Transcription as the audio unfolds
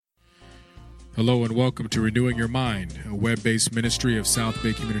Hello and welcome to Renewing Your Mind, a web-based ministry of South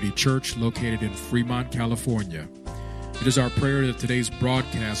Bay Community Church located in Fremont, California. It is our prayer that today's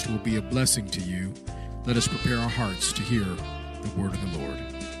broadcast will be a blessing to you. Let us prepare our hearts to hear the word of the Lord.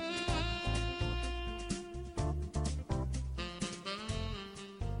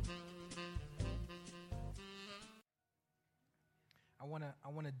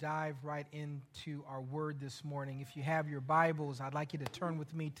 I want to dive right into our word this morning. If you have your Bibles, I'd like you to turn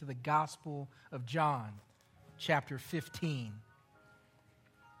with me to the Gospel of John, chapter 15.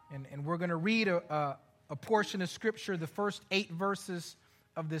 And we're going to read a portion of Scripture, the first 8 verses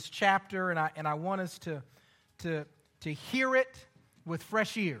of this chapter, and I want us to hear it with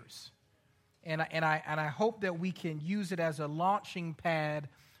fresh ears. And I hope that we can use it as a launching pad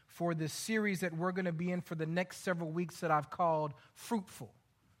for this series that we're going to be in for the next several weeks that I've called Fruitful.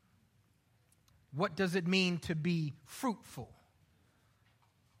 What does it mean to be fruitful?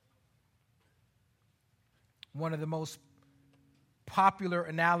 One of the most popular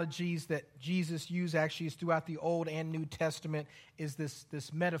analogies that Jesus used actually is throughout the Old and New Testament is this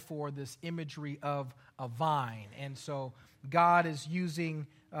metaphor, this imagery of a vine. And so God is using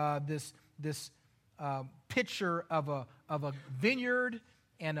this picture of a vineyard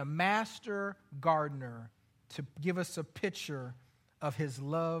and a master gardener to give us a picture of his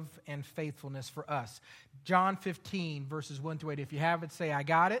love and faithfulness for us. John 15, verses 1 through 8. If you have it, say, I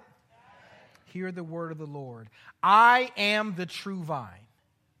got it. Hear the word of the Lord. I am the true vine,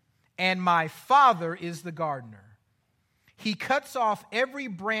 and my Father is the gardener. He cuts off every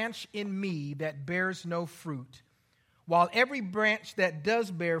branch in me that bears no fruit, while every branch that does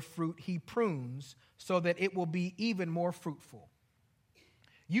bear fruit he prunes, so that it will be even more fruitful.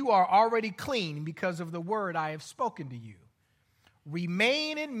 You are already clean because of the word I have spoken to you.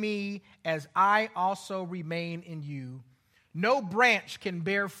 Remain in me as I also remain in you. No branch can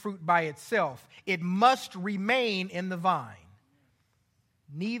bear fruit by itself. It must remain in the vine.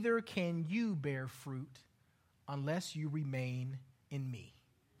 Neither can you bear fruit unless you remain in me.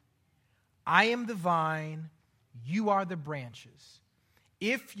 I am the vine, you are the branches.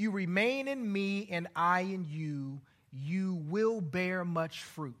 If you remain in me and I in you, you will bear much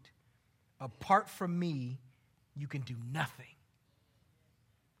fruit. Apart from me, you can do nothing.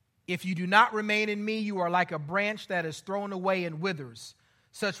 If you do not remain in me, you are like a branch that is thrown away and withers.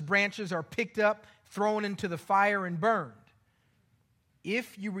 Such branches are picked up, thrown into the fire, and burned.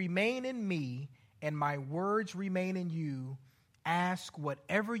 If you remain in me and my words remain in you, ask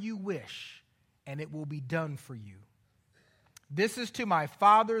whatever you wish, and it will be done for you. This is to my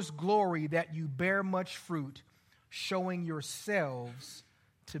Father's glory that you bear much fruit, showing yourselves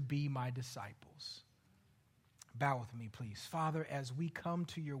to be my disciples. Bow with me, please. Father, as we come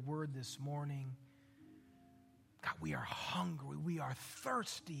to your word this morning, God, we are hungry, we are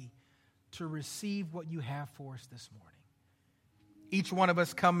thirsty to receive what you have for us this morning. Each one of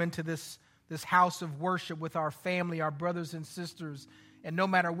us come into this house of worship with our family, our brothers and sisters, and no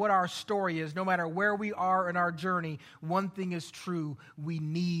matter what our story is, no matter where we are in our journey, one thing is true: we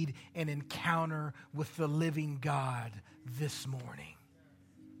need an encounter with the living God this morning.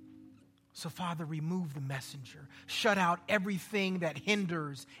 So, Father, remove the messenger. Shut out everything that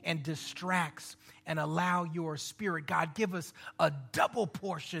hinders and distracts and allow your Spirit. God, give us a double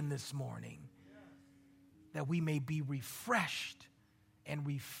portion this morning that we may be refreshed and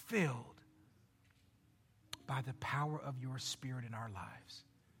refilled by the power of your Spirit in our lives.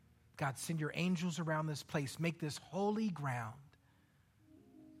 God, send your angels around this place. Make this holy ground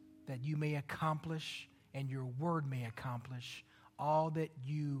that you may accomplish and your word may accomplish all that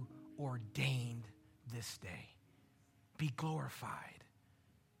you ordained this day. Be glorified.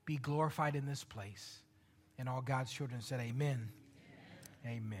 Be glorified in this place. And all God's children said amen.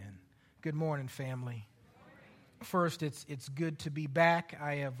 Amen. Good morning, family. First, it's good to be back.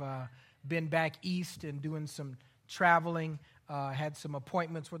 I have been back east and doing some traveling. Had some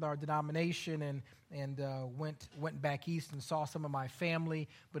appointments with our denomination and went back east and saw some of my family.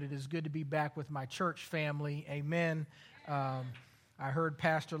 But it is good to be back with my church family. Amen. I heard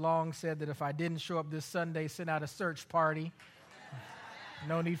Pastor Long said that if I didn't show up this Sunday, send out a search party.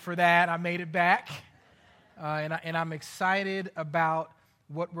 No need for that. I made it back. And I'm excited about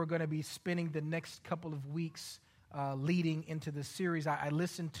what we're going to be spending the next couple of weeks leading into this series. I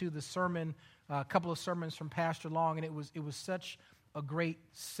listened to the sermon, a couple of sermons from Pastor Long, and it was such a great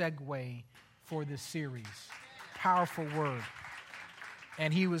segue for this series. Powerful word.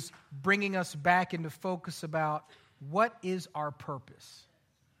 And he was bringing us back into focus about what is our purpose.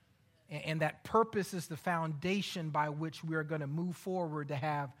 And that purpose is the foundation by which we are going to move forward to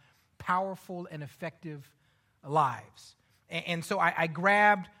have powerful and effective lives. And so I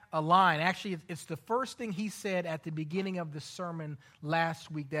grabbed a line. Actually, it's the first thing he said at the beginning of the sermon last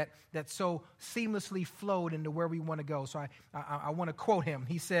week that so seamlessly flowed into where we want to go. So I want to quote him.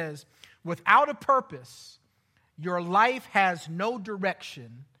 He says, "Without a purpose, your life has no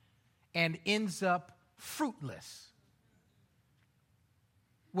direction and ends up fruitless."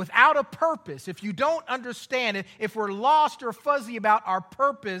 Without a purpose, if you don't understand it, if we're lost or fuzzy about our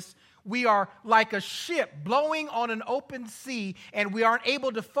purpose, we are like a ship blowing on an open sea, and we aren't able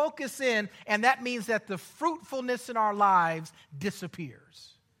to focus in, and that means that the fruitfulness in our lives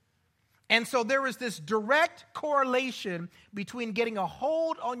disappears. And so there is this direct correlation between getting a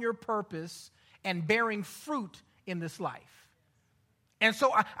hold on your purpose and bearing fruit in this life. And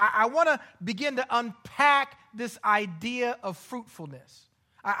so I want to begin to unpack this idea of fruitfulness.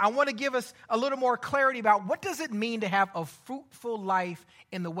 I want to give us a little more clarity about what does it mean to have a fruitful life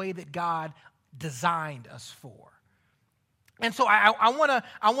in the way that God designed us for. And so I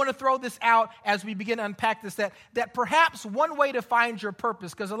want to throw this out as we begin to unpack this, that perhaps one way to find your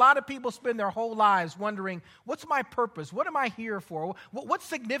purpose, because a lot of people spend their whole lives wondering, what's my purpose? What am I here for? What's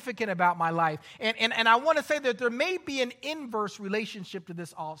significant about my life? And I want to say that there may be an inverse relationship to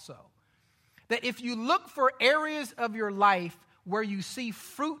this also. That if you look for areas of your life where you see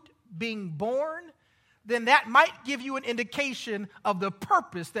fruit being born, then that might give you an indication of the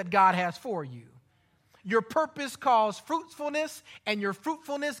purpose that God has for you. Your purpose calls fruitfulness, and your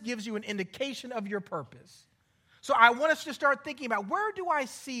fruitfulness gives you an indication of your purpose. So I want us to start thinking about, where do I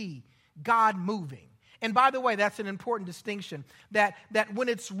see God moving? And by the way, that's an important distinction, that when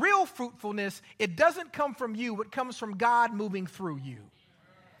it's real fruitfulness, it doesn't come from you, it comes from God moving through you.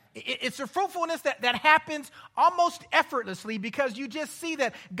 It's a fruitfulness that happens almost effortlessly because you just see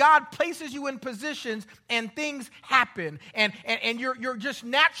that God places you in positions and things happen. And you're just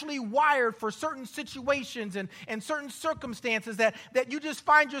naturally wired for certain situations and certain circumstances that you just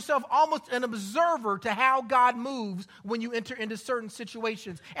find yourself almost an observer to how God moves when you enter into certain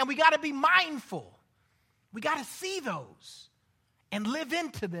situations. And we got to be mindful. We got to see those and live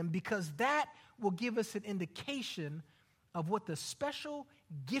into them, because that will give us an indication of what the special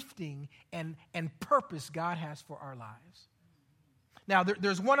gifting and purpose God has for our lives. Now,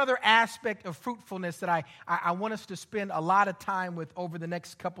 there's one other aspect of fruitfulness that I want us to spend a lot of time with over the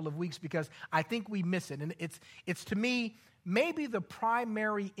next couple of weeks, because I think we miss it. And it's to me, maybe the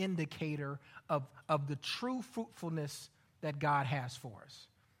primary indicator of the true fruitfulness that God has for us.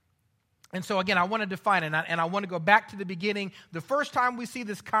 And so again, I want to define it, and I want to go back to the beginning. The first time we see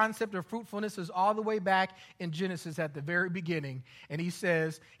this concept of fruitfulness is all the way back in Genesis at the very beginning. And he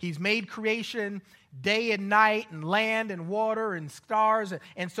says he's made creation day and night, and land and water and stars.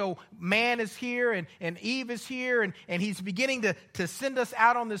 And so man is here, and Eve is here, and he's beginning to send us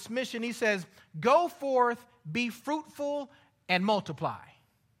out on this mission. He says, go forth, be fruitful, and multiply.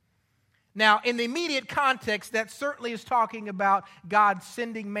 Now, in the immediate context, that certainly is talking about God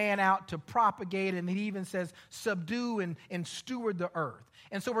sending man out to propagate, and he even says, subdue and steward the earth.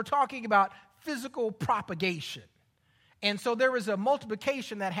 And so we're talking about physical propagation. And so there is a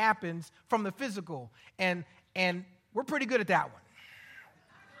multiplication that happens from the physical, and we're pretty good at that one.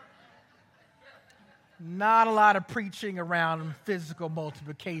 Not a lot of preaching around physical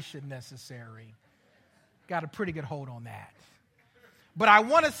multiplication necessary. Got a pretty good hold on that. But I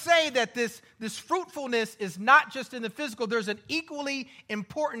want to say that this fruitfulness is not just in the physical. There's an equally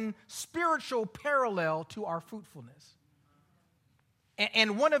important spiritual parallel to our fruitfulness.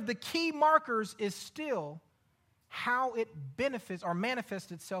 And one of the key markers is still how it benefits or manifests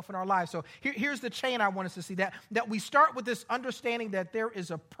itself in our lives. So here's the chain I want us to see, that we start with this understanding that there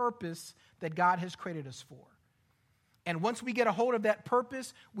is a purpose that God has created us for. And once we get a hold of that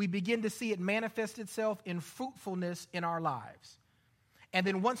purpose, we begin to see it manifest itself in fruitfulness in our lives. And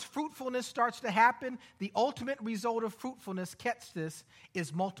then once fruitfulness starts to happen, the ultimate result of fruitfulness, catch this,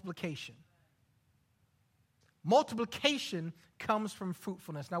 is multiplication. Multiplication comes from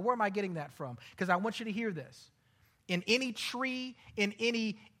fruitfulness. Now, where am I getting that from? Because I want you to hear this. In any tree, in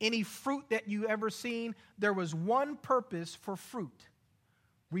any fruit that you ever seen, there was one purpose for fruit: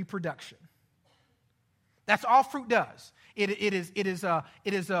 reproduction. That's all fruit does. It is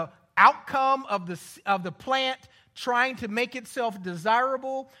a outcome of the plant trying to make itself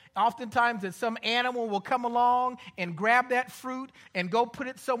desirable. Oftentimes that some animal will come along and grab that fruit and go put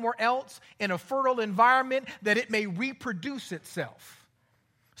it somewhere else in a fertile environment that it may reproduce itself.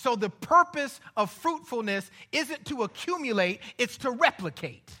 So the purpose of fruitfulness isn't to accumulate, it's to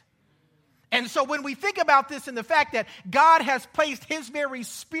replicate. And so when we think about this and the fact that God has placed his very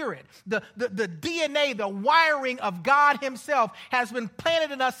spirit, the DNA, the wiring of God himself has been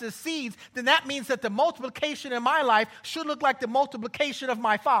planted in us as seeds, then that means that the multiplication in my life should look like the multiplication of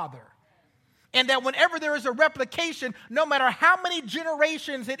my Father. And that whenever there is a replication, no matter how many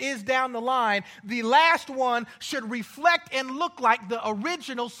generations it is down the line, the last one should reflect and look like the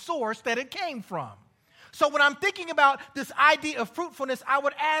original source that it came from. So when I'm thinking about this idea of fruitfulness, I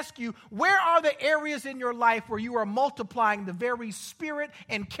would ask you, where are the areas in your life where you are multiplying the very spirit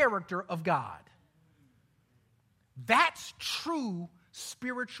and character of God? That's true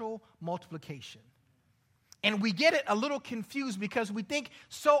spiritual multiplication. And we get it a little confused because we think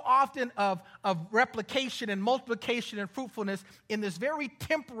so often of replication and multiplication and fruitfulness in this very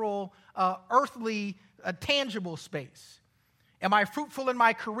temporal, earthly, tangible space. Am I fruitful in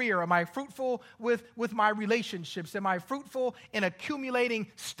my career? Am I fruitful with my relationships? Am I fruitful in accumulating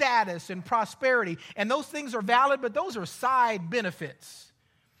status and prosperity? And those things are valid, but those are side benefits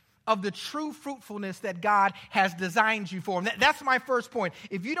of the true fruitfulness that God has designed you for. And that's my first point.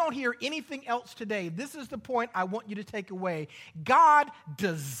 If you don't hear anything else today, this is the point I want you to take away. God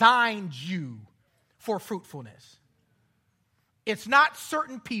designed you for fruitfulness. It's not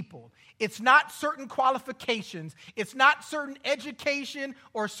certain people. It's not certain qualifications. It's not certain education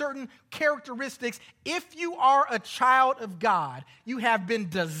or certain characteristics. If you are a child of God, you have been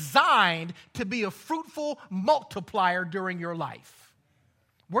designed to be a fruitful multiplier during your life.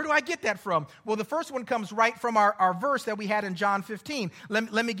 Where do I get that from? Well, the first one comes right from our verse that we had in John 15.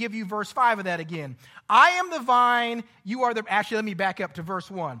 Let me give you verse 5 of that again. I am the vine, you are the... Actually, let me back up to verse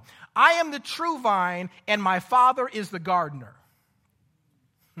 1. I am the true vine, and my Father is the gardener.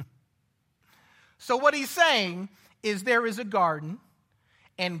 So what he's saying is there is a garden,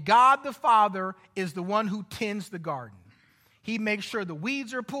 and God the Father is the one who tends the garden. He makes sure the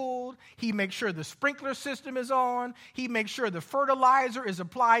weeds are pulled. He makes sure the sprinkler system is on. He makes sure the fertilizer is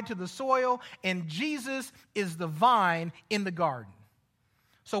applied to the soil, and Jesus is the vine in the garden.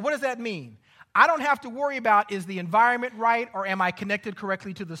 So what does that mean? I don't have to worry about, is the environment right, or am I connected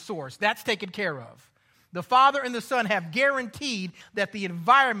correctly to the source? That's taken care of. The Father and the Son have guaranteed that the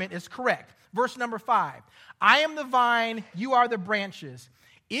environment is correct. Verse number 5, I am the vine, you are the branches.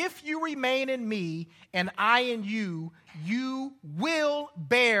 If you remain in me and I in you, you will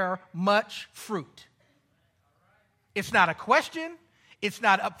bear much fruit. It's not a question. It's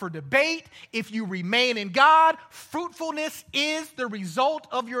not up for debate. If you remain in God, fruitfulness is the result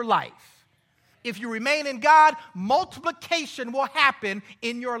of your life. If you remain in God, multiplication will happen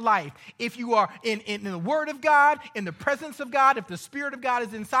in your life. If you are in the Word of God, in the presence of God, if the Spirit of God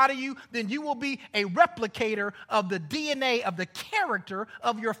is inside of you, then you will be a replicator of the DNA, of the character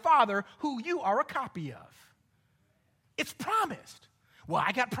of your Father, who you are a copy of. It's promised. Well,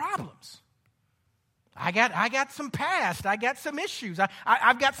 I got problems. I got some past. I got some issues.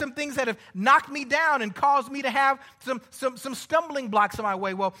 I've got some things that have knocked me down and caused me to have some stumbling blocks in my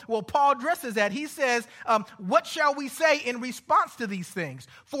way. Well, Paul addresses that. He says, what shall we say in response to these things?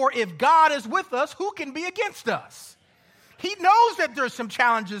 For if God is with us, who can be against us? He knows that there's some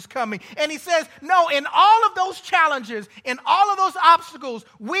challenges coming. And he says, no, in all of those challenges, in all of those obstacles,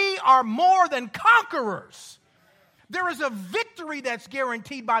 we are more than conquerors. There is a victory that's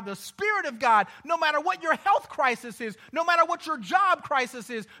guaranteed by the Spirit of God, no matter what your health crisis is, no matter what your job crisis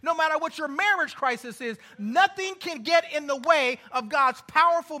is, no matter what your marriage crisis is. Nothing can get in the way of God's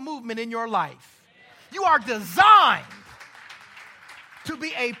powerful movement in your life. You are designed to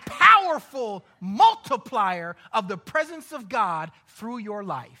be a powerful multiplier of the presence of God through your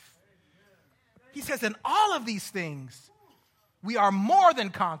life. He says, in all of these things, we are more than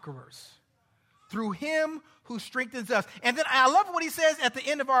conquerors through him who strengthens us. And then I love what he says at the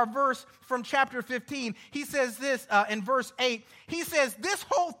end of our verse from chapter 15. He says this in verse 8. He says, this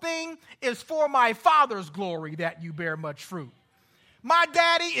whole thing is for my Father's glory that you bear much fruit. My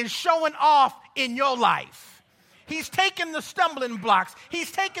daddy is showing off in your life. He's taken the stumbling blocks.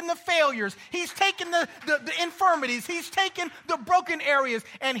 He's taken the failures. He's taken the infirmities. He's taken the broken areas.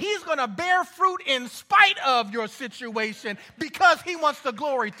 And he's going to bear fruit in spite of your situation because he wants the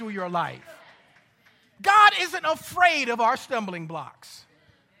glory through your life. God isn't afraid of our stumbling blocks.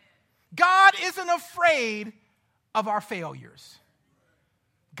 God isn't afraid of our failures.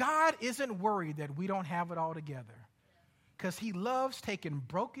 God isn't worried that we don't have it all together because he loves taking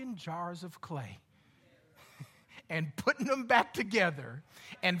broken jars of clay and putting them back together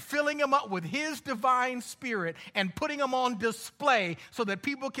and filling them up with his divine spirit and putting them on display so that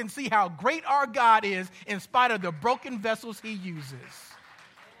people can see how great our God is in spite of the broken vessels he uses.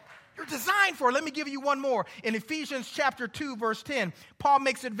 You're designed for it. Let me give you one more. In Ephesians chapter 2, verse 10, Paul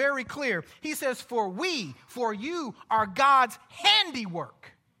makes it very clear. He says, for you are God's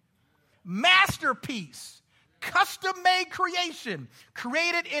handiwork, masterpiece, custom-made creation,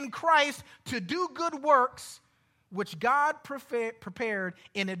 created in Christ to do good works, which God prepared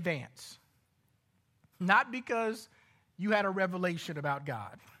in advance. Not because you had a revelation about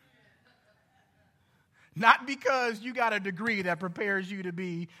God. Not because you got a degree that prepares you to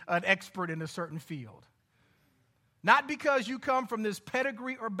be an expert in a certain field. Not because you come from this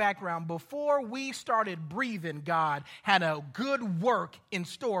pedigree or background. Before we started breathing, God had a good work in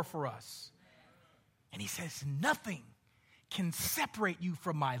store for us. And he says, nothing can separate you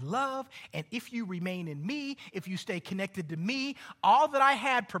from my love. And if you remain in me, if you stay connected to me, all that I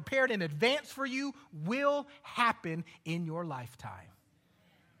had prepared in advance for you will happen in your lifetime.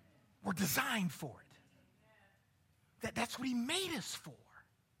 We're designed for it. That's what he made us for.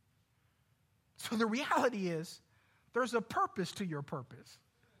 So the reality is, there's a purpose to your purpose.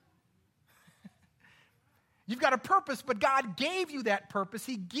 You've got a purpose, but God gave you that purpose.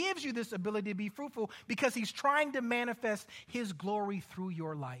 He gives you this ability to be fruitful because he's trying to manifest his glory through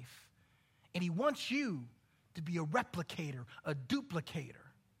your life. And he wants you to be a replicator, a duplicator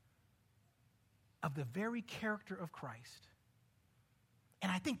of the very character of Christ.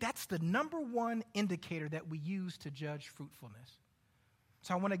 And I think that's the number one indicator that we use to judge fruitfulness.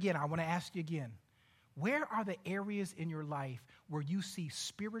 So I want to ask you again, where are the areas in your life where you see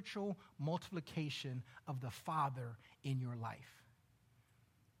spiritual multiplication of the Father in your life?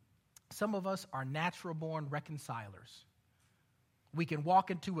 Some of us are natural-born reconcilers. We can walk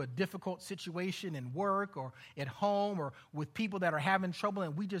into a difficult situation in work or at home or with people that are having trouble,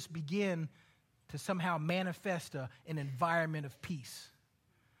 and we just begin to somehow manifest an environment of peace.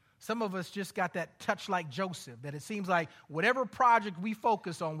 Some of us just got that touch like Joseph, that it seems like whatever project we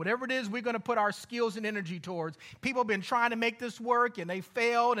focus on, whatever it is we're going to put our skills and energy towards, people have been trying to make this work and they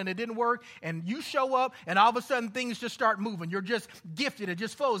failed and it didn't work, and you show up and all of a sudden things just start moving. You're just gifted. It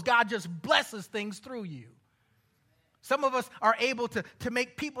just flows. God just blesses things through you. Some of us are able to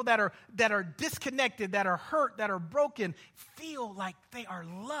make people that are disconnected, that are hurt, that are broken, feel like they are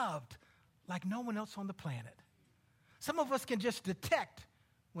loved like no one else on the planet. Some of us can just detect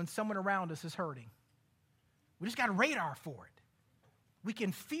when someone around us is hurting. We just got a radar for it. We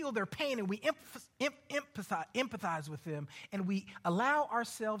can feel their pain and we empathize with them, and we allow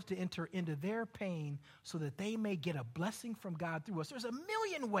ourselves to enter into their pain so that they may get a blessing from God through us. There's a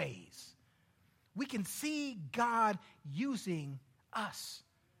million ways we can see God using us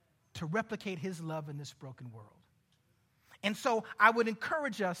to replicate his love in this broken world. And so I would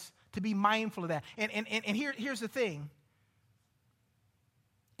encourage us to be mindful of that. And here's the thing.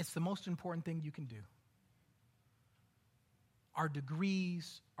 It's the most important thing you can do. Our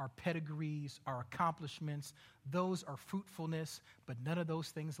degrees, our pedigrees, our accomplishments, those are fruitfulness, but none of those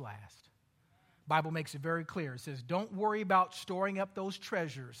things last. The Bible makes it very clear. It says, don't worry about storing up those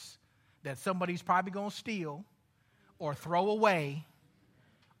treasures that somebody's probably going to steal or throw away,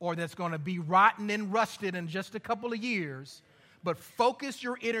 or that's going to be rotten and rusted in just a couple of years. But focus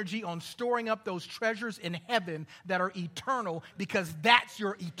your energy on storing up those treasures in heaven that are eternal, because that's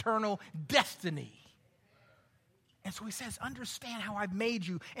your eternal destiny. And so he says, understand how I've made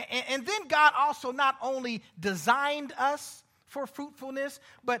you. And then God also not only designed us for fruitfulness,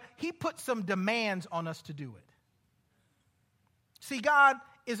 but he put some demands on us to do it. See, God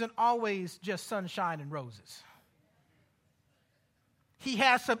isn't always just sunshine and roses. He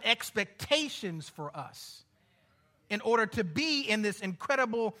has some expectations for us in order to be in this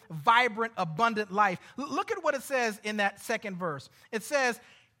incredible, vibrant, abundant life. Look at what it says in that second verse. It says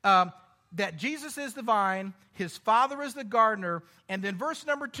that Jesus is the vine, his Father is the gardener, and then verse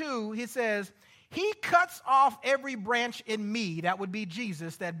number 2, he says, he cuts off every branch in me, that would be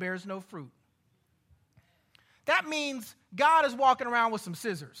Jesus, that bears no fruit. That means God is walking around with some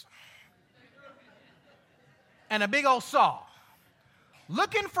scissors and a big old saw,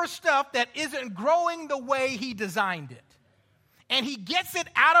 looking for stuff that isn't growing the way he designed it. And he gets it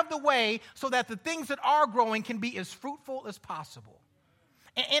out of the way so that the things that are growing can be as fruitful as possible.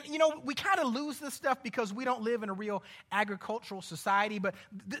 And you know, we kind of lose this stuff because we don't live in a real agricultural society, but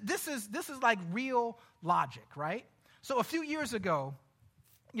this is like real logic, right? So a few years ago,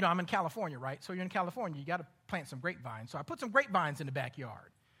 you know, I'm in California, right? So you're in California, you got to plant some grapevines. So I put some grapevines in the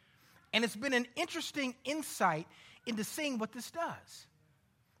backyard. And it's been an interesting insight into seeing what this does.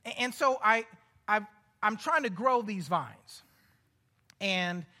 And so I'm trying to grow these vines.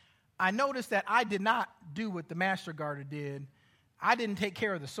 And I noticed that I did not do what the master gardener did. I didn't take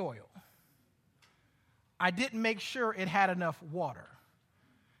care of the soil. I didn't make sure it had enough water.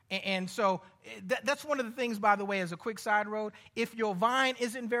 And so that's one of the things, by the way, as a quick side road. If your vine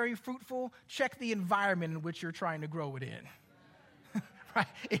isn't very fruitful, check the environment in which you're trying to grow it in. Right?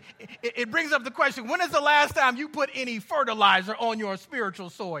 It brings up the question, when is the last time you put any fertilizer on your spiritual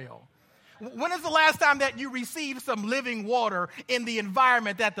soil? When is the last time that you received some living water in the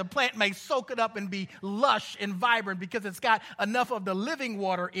environment that the plant may soak it up and be lush and vibrant because it's got enough of the living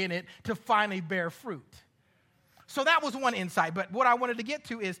water in it to finally bear fruit? So that was one insight. But what I wanted to get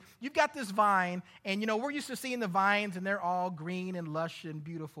to is you've got this vine, and, we're used to seeing the vines, and they're all green and lush and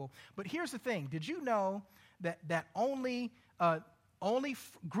beautiful. But here's the thing. Did you know that only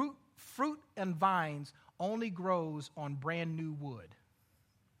fruit and vines only grows on brand new wood?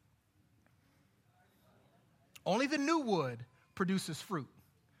 Only the new wood produces fruit.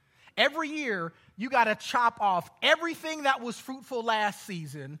 Every year, you got to chop off everything that was fruitful last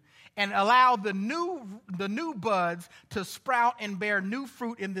season and allow the new buds to sprout and bear new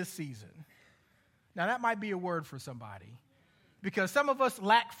fruit in this season. Now, that might be a word for somebody, because some of us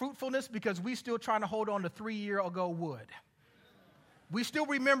lack fruitfulness because we still trying to hold on to 3-year-ago wood. We still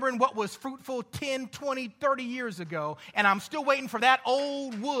remembering what was fruitful 10, 20, 30 years ago, and I'm still waiting for that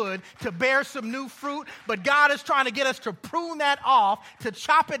old wood to bear some new fruit, but God is trying to get us to prune that off, to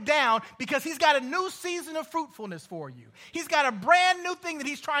chop it down, because he's got a new season of fruitfulness for you. He's got a brand new thing that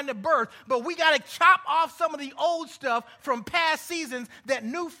he's trying to birth, but we got to chop off some of the old stuff from past seasons that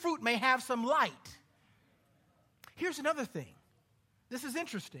new fruit may have some light. Here's another thing. This is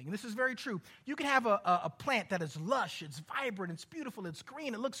interesting. This is very true. You can have a plant that is lush, it's vibrant, it's beautiful, it's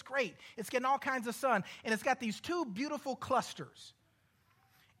green, it looks great. It's getting all kinds of sun, and it's got these 2 beautiful clusters.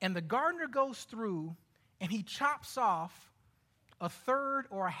 And the gardener goes through, and he chops off 1/3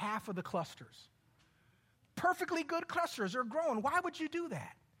 or 1/2 of the clusters. Perfectly good clusters are growing. Why would you do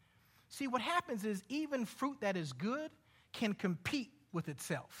that? See, what happens is even fruit that is good can compete with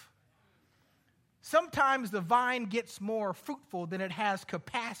itself. Sometimes the vine gets more fruitful than it has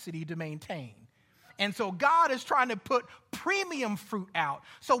capacity to maintain. And so God is trying to put premium fruit out.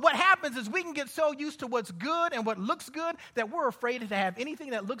 So what happens is we can get so used to what's good and what looks good that we're afraid to have anything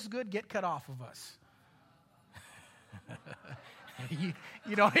that looks good get cut off of us. You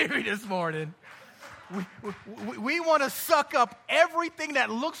don't hear me this morning. We want to suck up everything that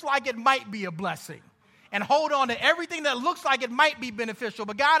looks like it might be a blessing and hold on to everything that looks like it might be beneficial.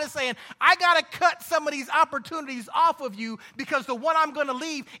 But God is saying, I got to cut some of these opportunities off of you because the one I'm going to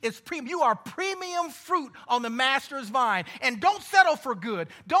leave is premium. You are premium fruit on the master's vine. And don't settle for good.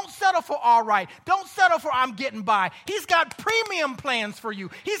 Don't settle for all right. Don't settle for I'm getting by. He's got premium plans for you.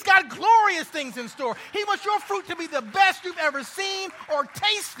 He's got glorious things in store. He wants your fruit to be the best you've ever seen or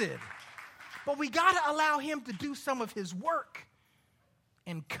tasted. But we got to allow him to do some of his work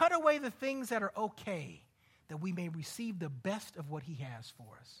and cut away the things that are okay, that we may receive the best of what he has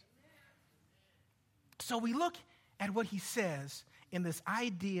for us. So we look at what he says in this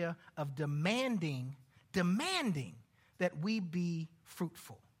idea of demanding that we be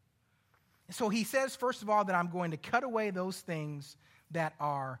fruitful. So he says, first of all, that I'm going to cut away those things that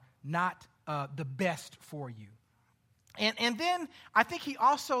are not the best for you. And then I think he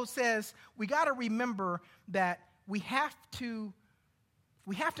also says we got to remember that we have to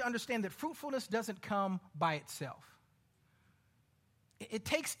understand that fruitfulness doesn't come by itself. It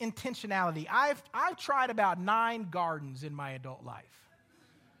takes intentionality. I've tried about 9 gardens in my adult life.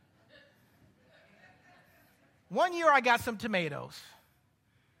 One year I got some tomatoes.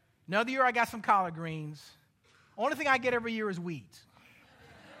 Another year I got some collard greens. Only thing I get every year is weeds.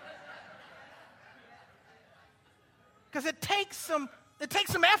 Because it takes some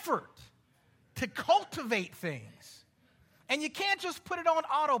effort to cultivate things. And you can't just put it on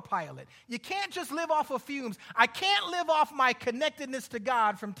autopilot. You can't just live off of fumes. I can't live off my connectedness to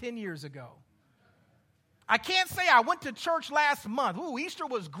God from 10 years ago. I can't say I went to church last month. Ooh, Easter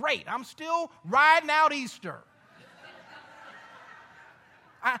was great. I'm still riding out Easter.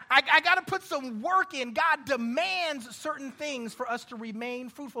 I got to put some work in. God demands certain things for us to remain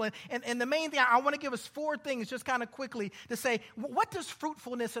fruitful. And the main thing, I want to give us 4 things just kind of quickly to say, what does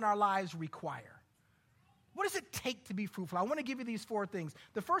fruitfulness in our lives require? What does it take to be fruitful? I want to give you these 4 things.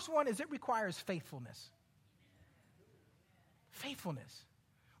 The first one is it requires faithfulness. Faithfulness,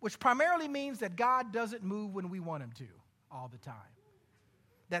 which primarily means that God doesn't move when we want him to all the time.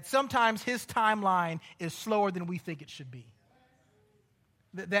 That sometimes his timeline is slower than we think it should be.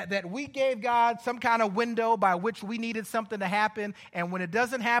 That we gave God some kind of window by which we needed something to happen, and when it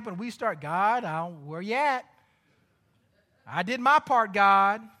doesn't happen, we start, God, where you at? I did my part,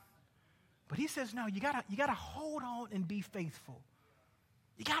 God. But he says, no, you gotta hold on and be faithful.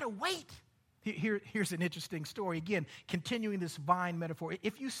 You gotta wait Here's an interesting story. Again, continuing this vine metaphor.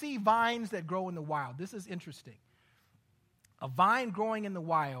 If you see vines that grow in the wild, this is interesting. A vine growing in the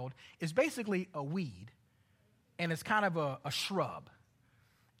wild is basically a weed, and it's kind of a shrub.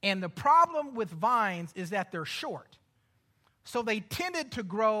 And the problem with vines is that they're short. So they tended to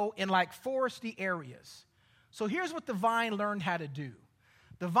grow in like foresty areas. So here's what the vine learned how to do.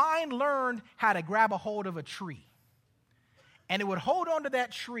 The vine learned how to grab a hold of a tree. And it would hold onto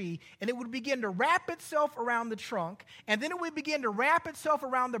that tree, and it would begin to wrap itself around the trunk, and then it would begin to wrap itself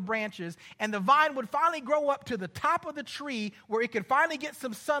around the branches, and the vine would finally grow up to the top of the tree where it could finally get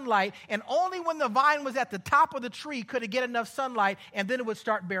some sunlight, and only when the vine was at the top of the tree could it get enough sunlight, and then it would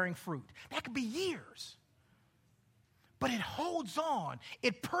start bearing fruit. That could be years. But it holds on.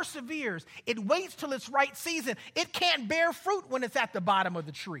 It perseveres. It waits till its right season. It can't bear fruit when it's at the bottom of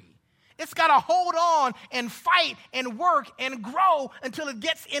the tree. It's got to hold on and fight and work and grow until it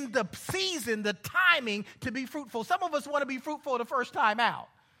gets in the season, the timing to be fruitful. Some of us want to be fruitful the first time out.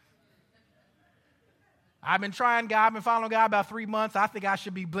 I've been trying God. I've been following God about 3 months. I think I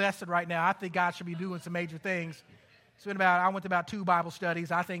should be blessed right now. I think God should be doing some major things. I went to about 2 Bible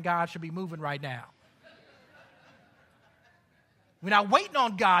studies. I think God should be moving right now. We're not waiting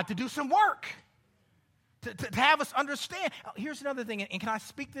on God to do some work. To have us understand. Here's another thing, and can I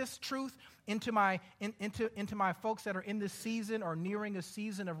speak this truth into my folks that are in this season or nearing a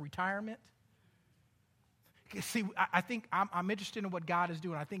season of retirement? See, I think I'm interested in what God is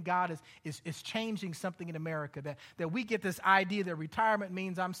doing. I think God is changing something in America, that we get this idea that retirement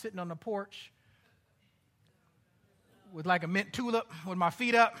means I'm sitting on the porch with like a mint tulip with my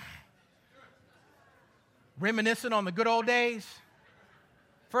feet up, reminiscing on the good old days.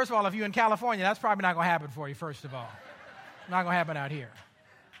 First of all, if you're in California, that's probably not going to happen for you, first of all. Not going to happen out here.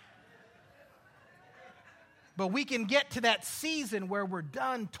 But we can get to that season where we're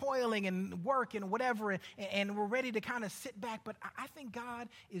done toiling and work and whatever, and we're ready to kind of sit back. But I think God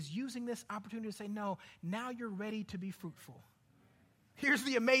is using this opportunity to say, no, now you're ready to be fruitful. Here's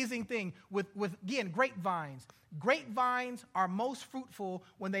the amazing thing with again, grapevines. Grapevines are most fruitful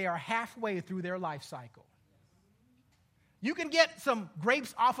when they are halfway through their life cycle. You can get some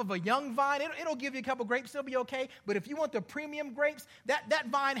grapes off of a young vine. It'll give you a couple grapes. It'll be okay. But if you want the premium grapes, that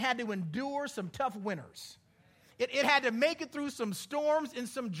vine had to endure some tough winters. It had to make it through some storms and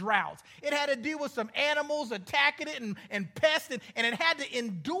some droughts. It had to deal with some animals attacking it and pests, and it had to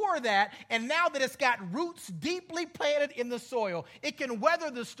endure that. And now that it's got roots deeply planted in the soil, it can weather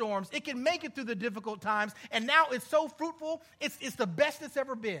the storms. It can make it through the difficult times. And now it's so fruitful, it's the best it's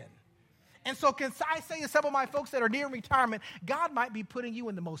ever been. And so can I say to some of my folks that are near retirement, God might be putting you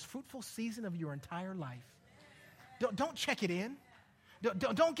in the most fruitful season of your entire life. Don't check it in.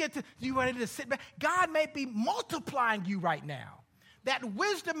 Don't get to you ready to sit back. God may be multiplying you right now. That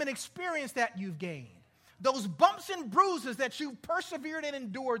wisdom and experience that you've gained. Those bumps and bruises that you've persevered and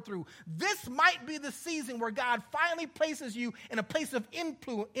endured through. This might be the season where God finally places you in a place of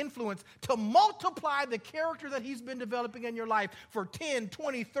influence to multiply the character that he's been developing in your life for 10,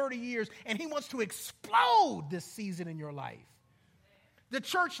 20, 30 years. And he wants to explode this season in your life. The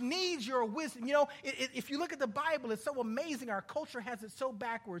church needs your wisdom. You know, if you look at the Bible, it's so amazing. Our culture has it so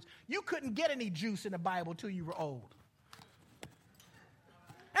backwards. You couldn't get any juice in the Bible till you were old.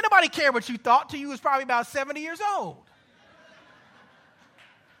 And nobody cared what you thought till you was probably about 70 years old.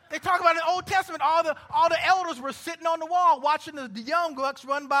 They talk about in the Old Testament, all the elders were sitting on the wall watching the young bucks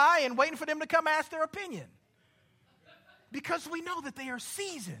run by and waiting for them to come ask their opinion. Because we know that they are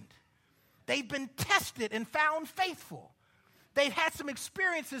seasoned. They've been tested and found faithful. They've had some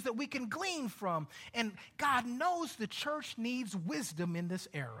experiences that we can glean from. And God knows the church needs wisdom in this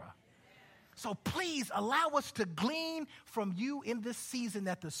era. So please allow us to glean from you in this season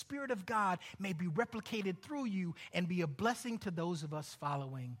that the Spirit of God may be replicated through you and be a blessing to those of us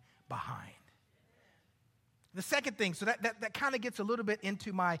following behind. The second thing, so that kind of gets a little bit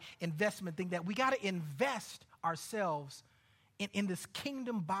into my investment thing, that we got to invest ourselves in this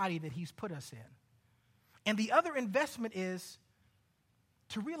kingdom body that he's put us in. And the other investment is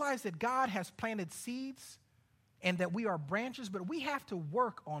to realize that God has planted seeds and that we are branches, but we have to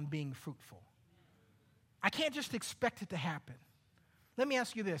work on being fruitful. I can't just expect it to happen. Let me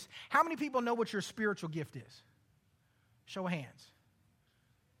ask you this. How many people know what your spiritual gift is? Show of hands.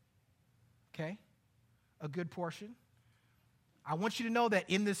 Okay? A good portion. I want you to know that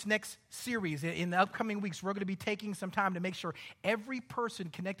in this next series, in the upcoming weeks, we're going to be taking some time to make sure every person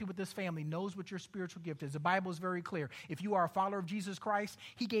connected with this family knows what your spiritual gift is. The Bible is very clear. If you are a follower of Jesus Christ,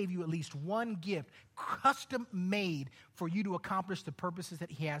 he gave you at least one gift, custom made for you to accomplish the purposes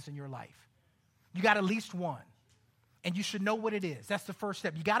that he has in your life. You got at least one. And you should know what it is. That's the first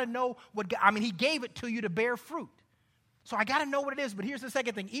step. You got to know what, he gave it to you to bear fruit. So I got to know what it is. But here's the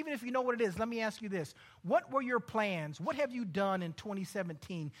second thing. Even if you know what it is, let me ask you this. What were your plans? What have you done in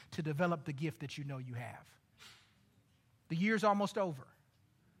 2017 to develop the gift that you know you have? The year's almost over.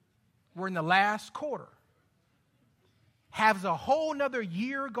 We're in the last quarter. Has a whole nother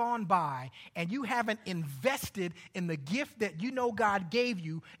year gone by and you haven't invested in the gift that you know God gave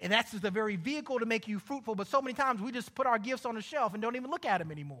you, and that's just the very vehicle to make you fruitful. But so many times we just put our gifts on the shelf and don't even look at them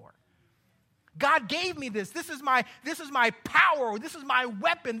anymore. God gave me this. This is my power. This is my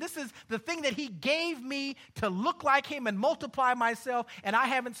weapon. This is the thing that he gave me to look like him and multiply myself, and I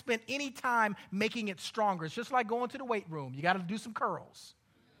haven't spent any time making it stronger. It's just like going to the weight room. You got to do some curls.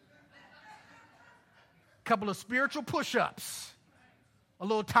 Couple of spiritual push-ups, a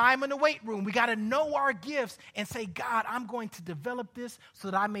little time in the weight room. We got to know our gifts and say, God, I'm going to develop this so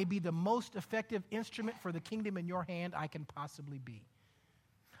that I may be the most effective instrument for the kingdom in your hand I can possibly be.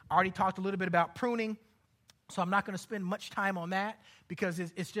 I already talked a little bit about pruning, so I'm not going to spend much time on that because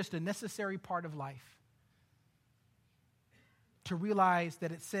it's just a necessary part of life. To realize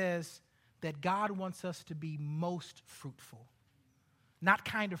that it says that God wants us to be most fruitful, not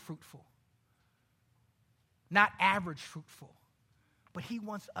kind of fruitful. Not average fruitful, but he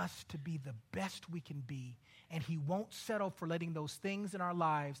wants us to be the best we can be, and he won't settle for letting those things in our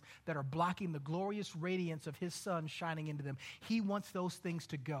lives that are blocking the glorious radiance of his sun shining into them. He wants those things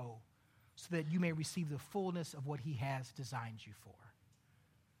to go so that you may receive the fullness of what he has designed you for.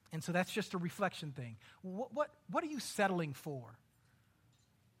 And so that's just a reflection thing. What are you settling for?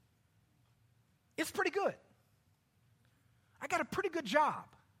 It's pretty good. I got a pretty good job.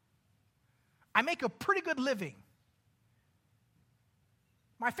 I make a pretty good living.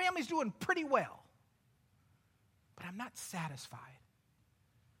 My family's doing pretty well. But I'm not satisfied.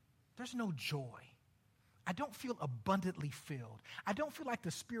 There's no joy. I don't feel abundantly filled. I don't feel like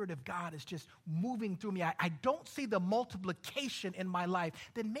the Spirit of God is just moving through me. I don't see the multiplication in my life.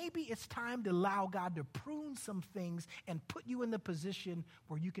 Then maybe it's time to allow God to prune some things and put you in the position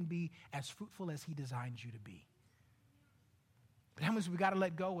where you can be as fruitful as he designed you to be. But how much we got to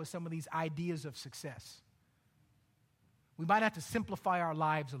let go of some of these ideas of success? We might have to simplify our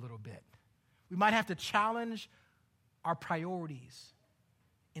lives a little bit. We might have to challenge our priorities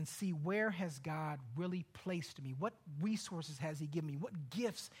and see where has God really placed me? What resources has he given me? What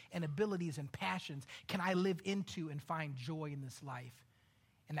gifts and abilities and passions can I live into and find joy in this life?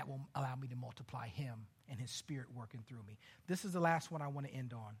 And that will allow me to multiply him and his Spirit working through me. This is the last one I want to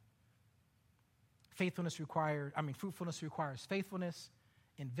end on. Fruitfulness requires faithfulness,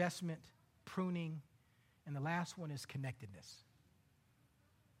 investment, pruning, and the last one is connectedness.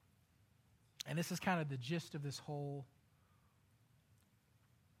 And this is kind of the gist of this whole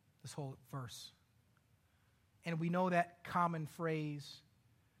verse. And we know that common phrase,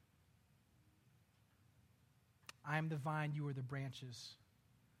 I am the vine, you are the branches.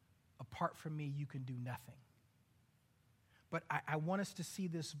 Apart from me, you can do nothing. But I want us to see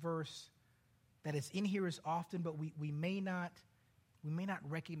this verse that is in here as often, but we may not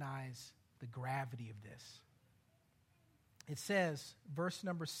recognize the gravity of this. It says, verse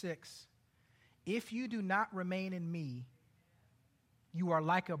number 6, if you do not remain in me, you are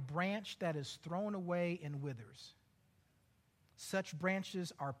like a branch that is thrown away and withers. Such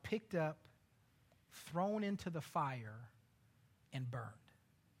branches are picked up, thrown into the fire, and burned.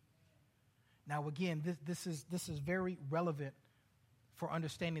 Now again, this is very relevant for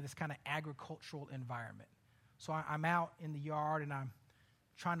understanding this kind of agricultural environment. So I'm out in the yard and I'm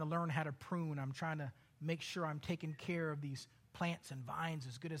trying to learn how to prune. I'm trying to make sure I'm taking care of these plants and vines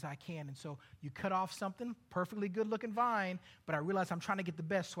as good as I can. And so you cut off something, perfectly good looking vine, but I realize I'm trying to get the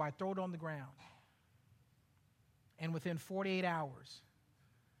best, so I throw it on the ground. And within 48 hours,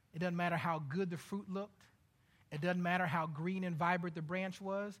 it doesn't matter how good the fruit looked. It doesn't matter how green and vibrant the branch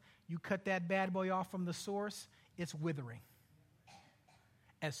was. You cut that bad boy off from the source, it's withering.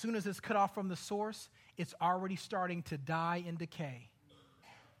 As soon as it's cut off from the source, it's already starting to die and decay.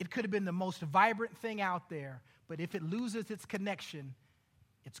 It could have been the most vibrant thing out there, but if it loses its connection,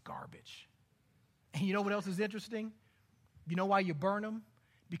 it's garbage. And you know what else is interesting? You know why you burn them?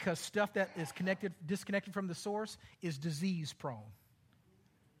 Because stuff that is disconnected from the source is disease prone.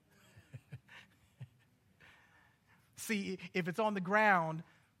 See, if it's on the ground,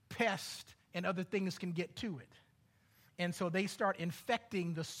 pests and other things can get to it. And so they start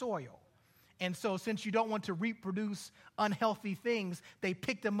infecting the soil. And so since you don't want to reproduce unhealthy things, they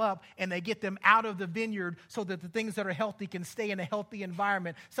pick them up and they get them out of the vineyard so that the things that are healthy can stay in a healthy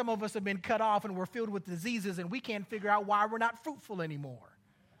environment. Some of us have been cut off and we're filled with diseases and we can't figure out why we're not fruitful anymore.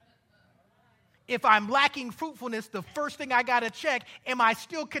 if I'm lacking fruitfulness, the first thing I got to check, am I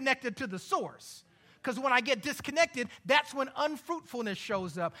still connected to the source? Because when I get disconnected, that's when unfruitfulness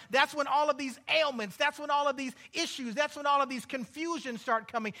shows up. That's when all of these ailments, that's when all of these issues, that's when all of these confusions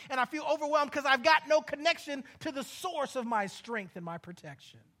start coming. And I feel overwhelmed because I've got no connection to the source of my strength and my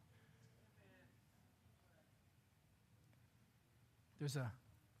protection. There's a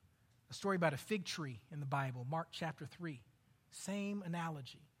story about a fig tree in the Bible, Mark chapter 3. Same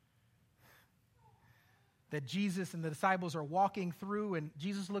analogy. That Jesus and the disciples are walking through, and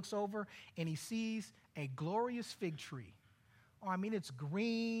Jesus looks over and he sees a glorious fig tree. Oh, I mean, it's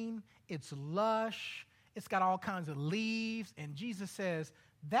green, it's lush, it's got all kinds of leaves, and Jesus says,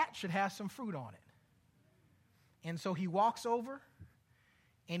 that should have some fruit on it. And so he walks over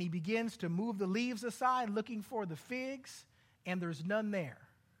and he begins to move the leaves aside, looking for the figs, and there's none there.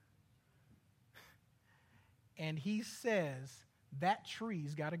 And he says, that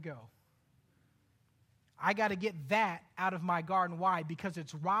tree's got to go. I got to get that out of my garden. Why? Because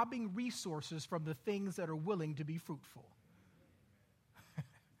it's robbing resources from the things that are willing to be fruitful.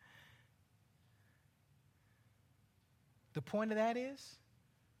 The point of that is,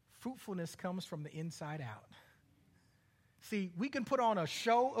 fruitfulness comes from the inside out. See, we can put on a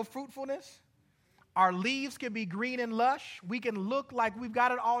show of fruitfulness. Our leaves can be green and lush. We can look like we've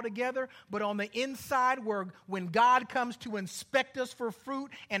got it all together. But on the inside, when God comes to inspect us for fruit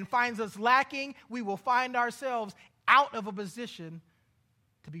and finds us lacking, we will find ourselves out of a position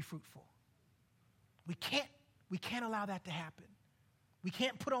to be fruitful. We can't allow that to happen. We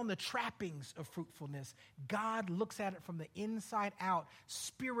can't put on the trappings of fruitfulness. God looks at it from the inside out.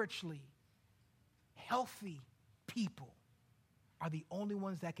 Spiritually, healthy people are the only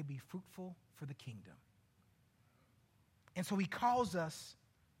ones that can be fruitful for the kingdom. And so he calls us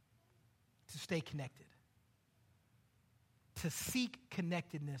to stay connected, to seek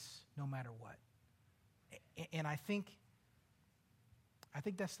connectedness no matter what. And I think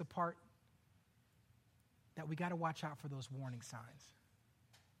that's the part that we got to watch out for, those warning signs.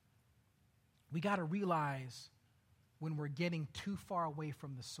 We got to realize when we're getting too far away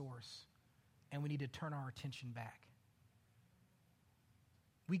from the source and we need to turn our attention back.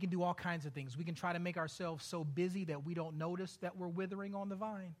 We can do all kinds of things. We can try to make ourselves so busy that we don't notice that we're withering on the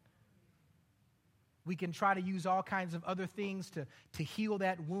vine. We can try to use all kinds of other things to heal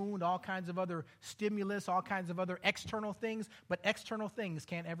that wound, all kinds of other stimulus, all kinds of other external things, but external things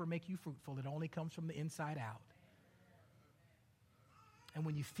can't ever make you fruitful. It only comes from the inside out. And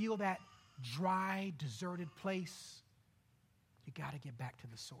when you feel that dry, deserted place, you got to get back to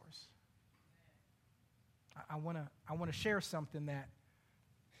the source. I want to share something that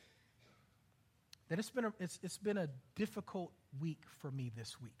it's been a difficult week for me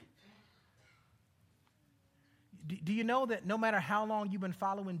this week. Do you know that no matter how long you've been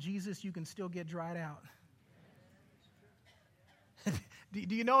following Jesus, you can still get dried out?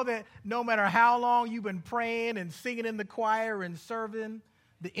 Do you know that no matter how long you've been praying and singing in the choir and serving,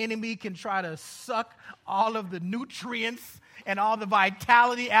 the enemy can try to suck all of the nutrients and all the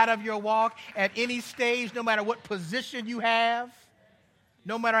vitality out of your walk at any stage, no matter what position you have?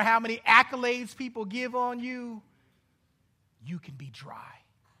 No matter how many accolades people give on you, you can be dry.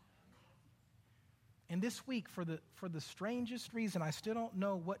 And this week, for the strangest reason, I still don't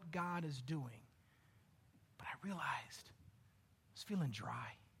know what God is doing, but I realized I was feeling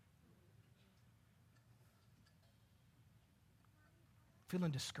dry.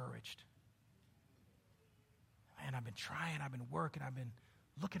 Feeling discouraged. Man, I've been trying, I've been working, I've been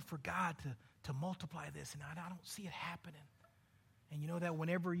looking for God to multiply this, and I don't see it happening. And you know that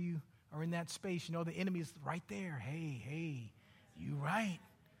whenever you are in that space, you know the enemy is right there. Hey, you right.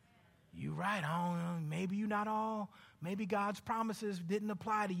 I don't know, maybe you're not all, maybe God's promises didn't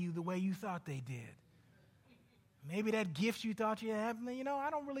apply to you the way you thought they did. Maybe that gift you thought you had, I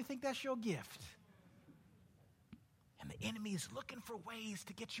don't really think that's your gift. And the enemy is looking for ways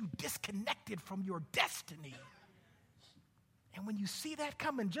to get you disconnected from your destiny. And when you see that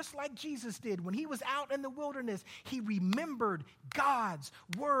coming, just like Jesus did, when he was out in the wilderness, he remembered God's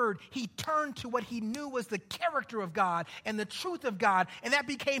word. He turned to what he knew was the character of God and the truth of God, and that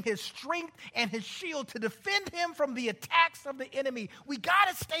became his strength and his shield to defend him from the attacks of the enemy. We got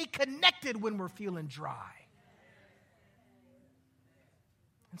to stay connected when we're feeling dry.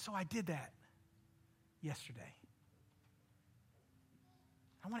 And so I did that yesterday.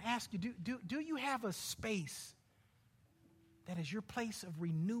 I want to ask you, do you have a space that is your place of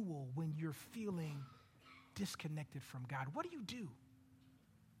renewal when you're feeling disconnected from God? What do?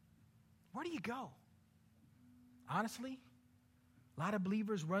 Where do you go? Honestly, a lot of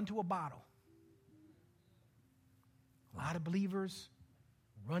believers run to a bottle. A lot of believers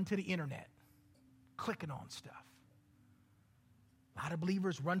run to the internet. clicking on stuff. A lot of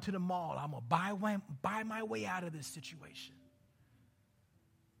believers run to the mall. I'm going to buy my way out of this situation.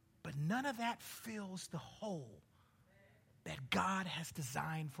 But none of that fills the hole that God has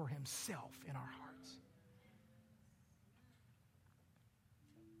designed for himself in our hearts.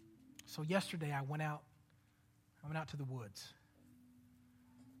 So yesterday I went out to the woods.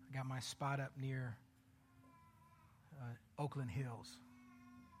 I got my spot up near Oakland Hills.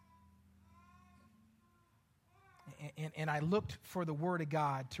 And I looked for the Word of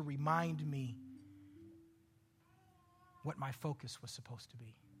God to remind me what my focus was supposed to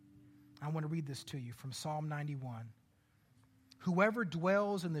be. I want to read this to you from Psalm 91. Whoever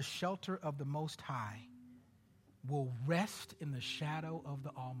dwells in the shelter of the Most High will rest in the shadow of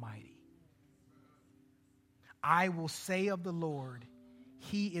the Almighty. I will say of the Lord,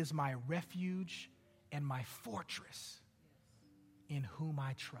 He is my refuge and my fortress, in whom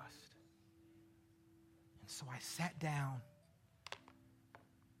I trust. And so I sat down,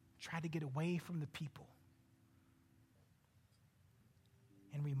 tried to get away from the people,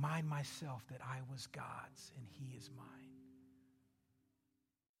 and remind myself that I was God's and He is mine.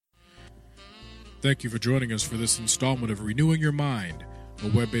 Thank you for joining us for this installment of Renewing Your Mind, a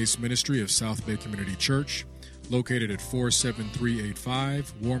web-based ministry of South Bay Community Church, located at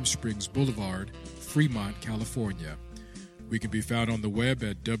 47385 Warm Springs Boulevard, Fremont, California. We can be found on the web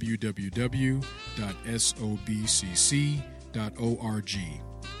at www.sobcc.org.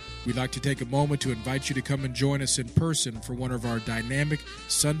 We'd like to take a moment to invite you to come and join us in person for one of our dynamic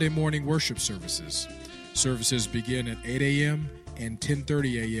Sunday morning worship services. Services begin at 8 a.m. and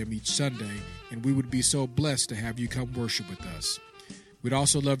 10:30 a.m. each Sunday, and we would be so blessed to have you come worship with us. We'd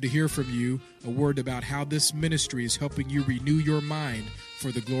also love to hear from you a word about how this ministry is helping you renew your mind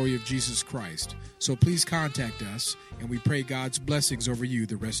for the glory of Jesus Christ. So please contact us, and we pray God's blessings over you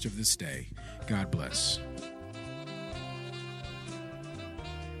the rest of this day. God bless.